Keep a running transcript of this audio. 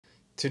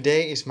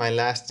Today is my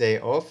last day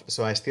off,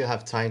 so I still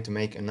have time to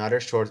make another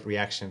short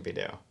reaction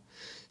video.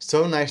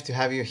 So nice to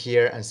have you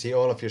here and see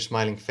all of your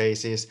smiling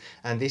faces,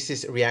 and this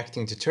is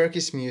reacting to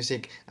Turkish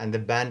music and the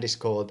band is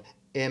called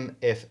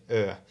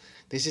MFÖ.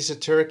 This is a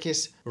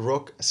Turkish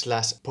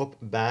rock/pop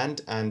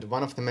band and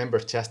one of the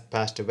members just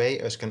passed away,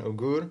 Özkan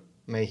Ugur.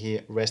 May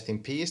he rest in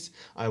peace.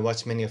 I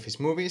watched many of his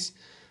movies,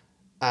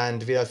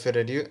 and without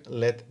further ado,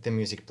 let the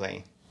music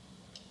play.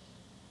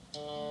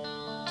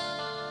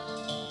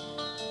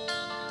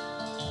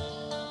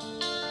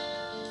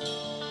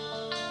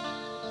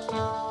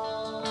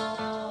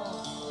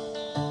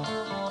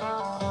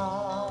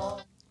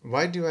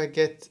 Why do I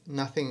get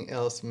nothing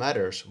else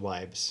matters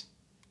vibes?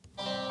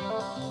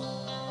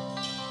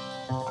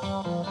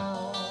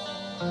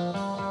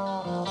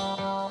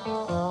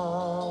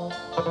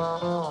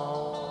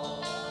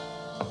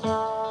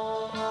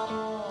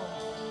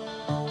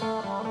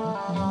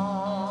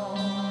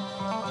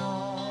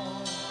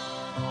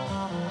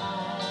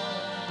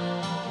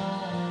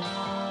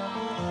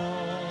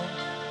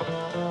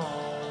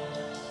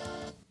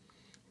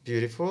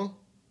 Beautiful.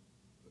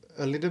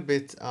 A little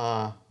bit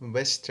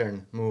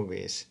Western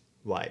movies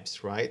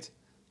vibes, right?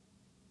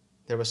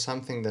 There was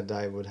something that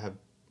I would have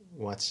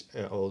watched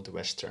old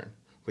Western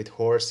with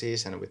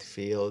horses and with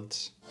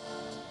fields.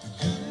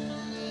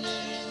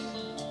 Güllerin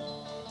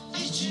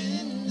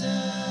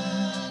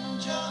içinden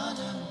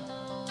canım,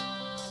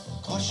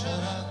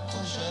 koşarak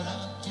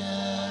koşarak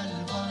gel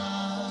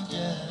bana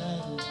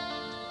gel.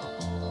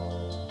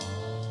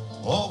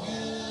 O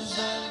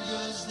güzel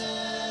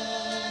gözlerini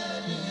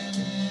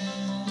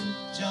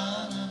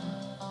canım,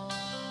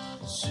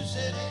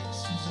 süzerek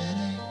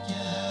süzerek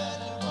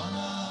gel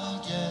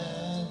bana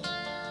gel.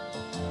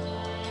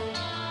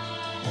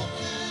 O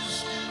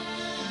küskün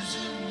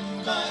yüzün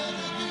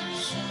gayrı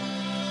gülsün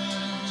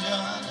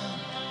canım,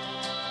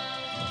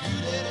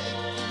 gülerek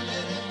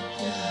gülerek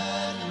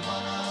gel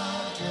bana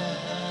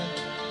gel.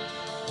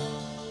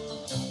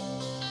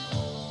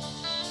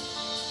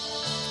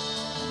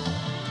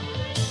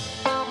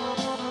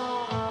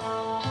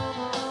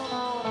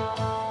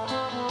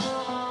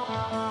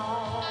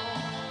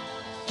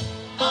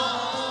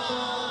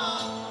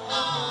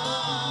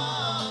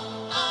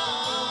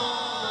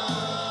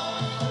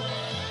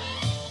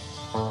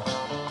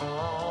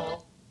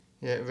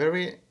 Yeah,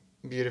 very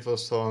beautiful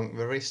song,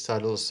 very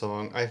subtle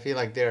song. I feel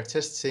like they're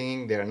just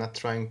singing, they're not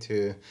trying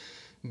to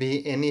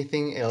be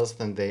anything else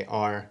than they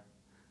are,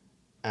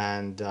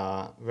 and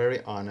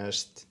very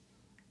honest.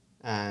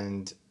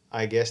 And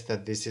I guess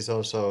that this is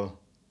also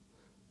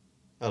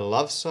a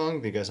love song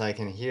because I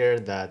can hear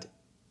that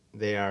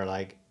they are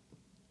like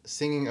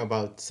singing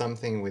about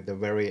something with a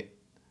very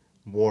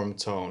warm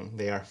tone.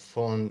 They are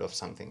fond of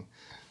something.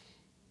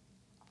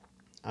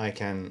 I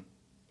can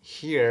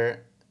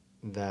hear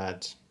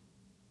that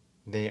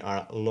they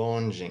are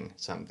longing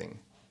something.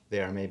 They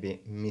are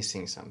maybe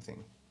missing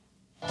something.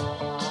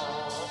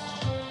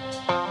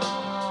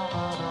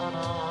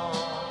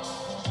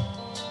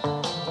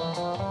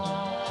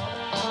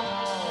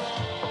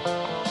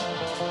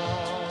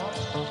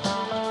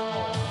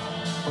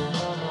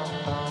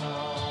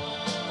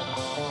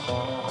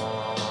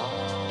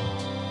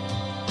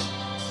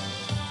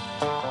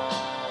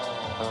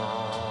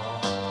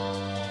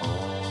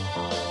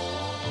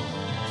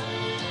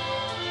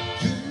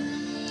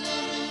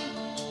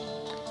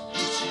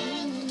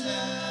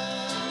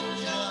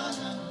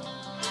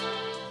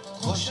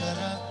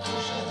 Koşarak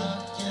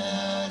koşarak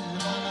gel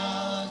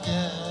bana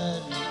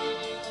gel.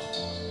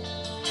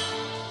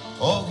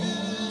 O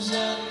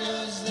güzel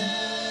gözlerini.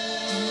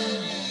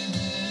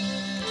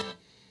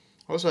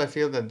 Also, I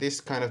feel that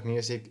this kind of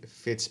music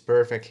fits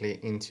perfectly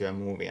into a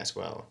movie as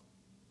well.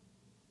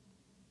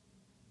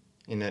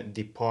 In a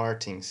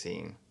departing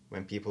scene,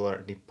 when people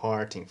are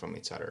departing from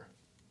each other.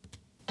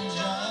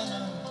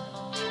 Canım,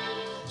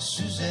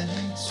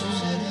 süzerek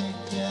süzerek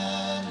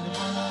gel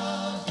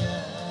bana gel.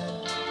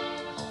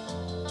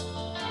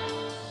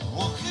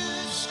 O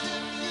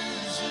küskün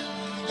yüzün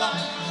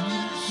gayrı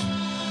gülsün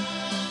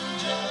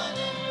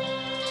canım,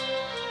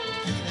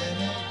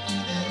 gülerek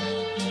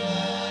gülerek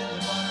gel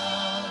bana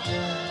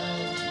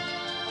gel.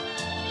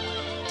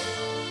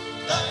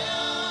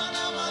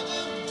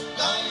 Dayanamadım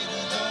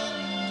gayrı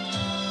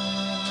döndüm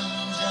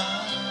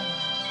canım,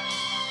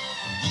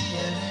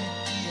 diyerek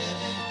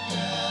diyerek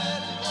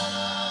gel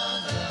bana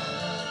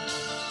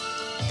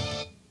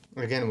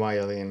gel. Again,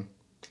 violin.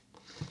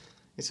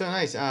 It's so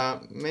nice.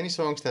 Many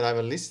songs that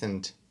I've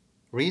listened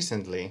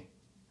recently,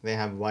 they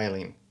have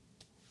violin.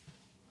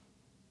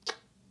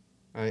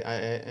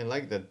 I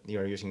like that you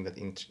are using that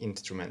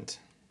instrument.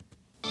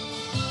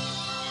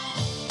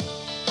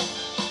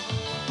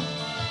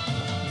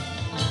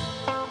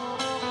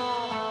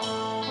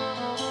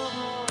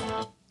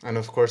 And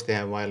of course they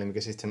have violin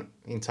because it's an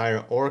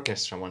entire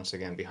orchestra once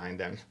again behind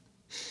them.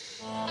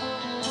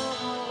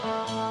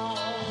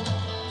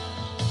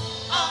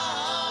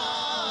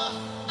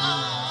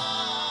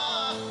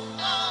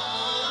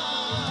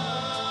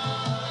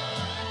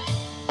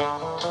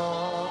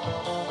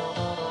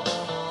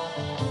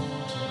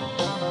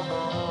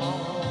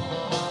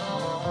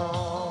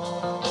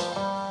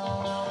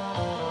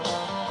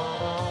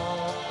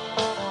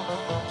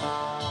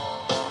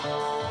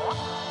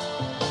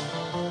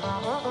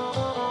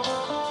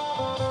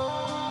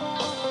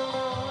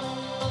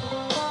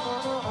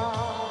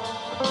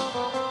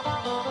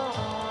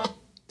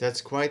 That's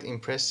quite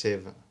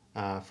impressive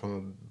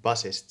from a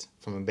bassist.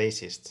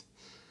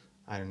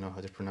 I don't know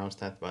how to pronounce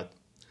that, but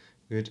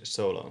good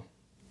solo.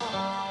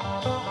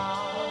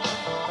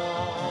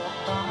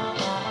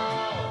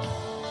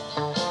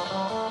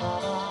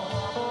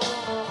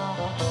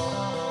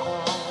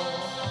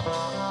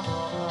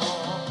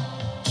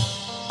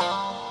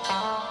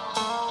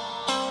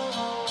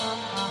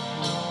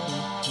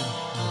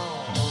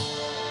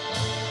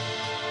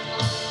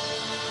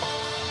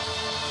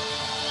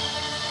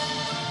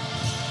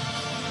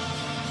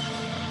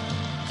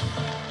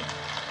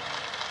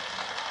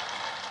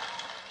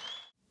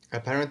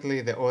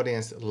 Apparently the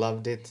audience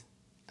loved it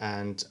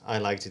and I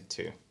liked it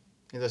too.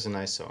 It was a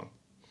nice song.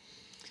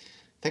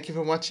 Thank you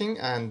for watching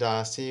and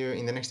see you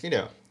in the next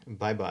video.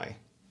 Bye bye.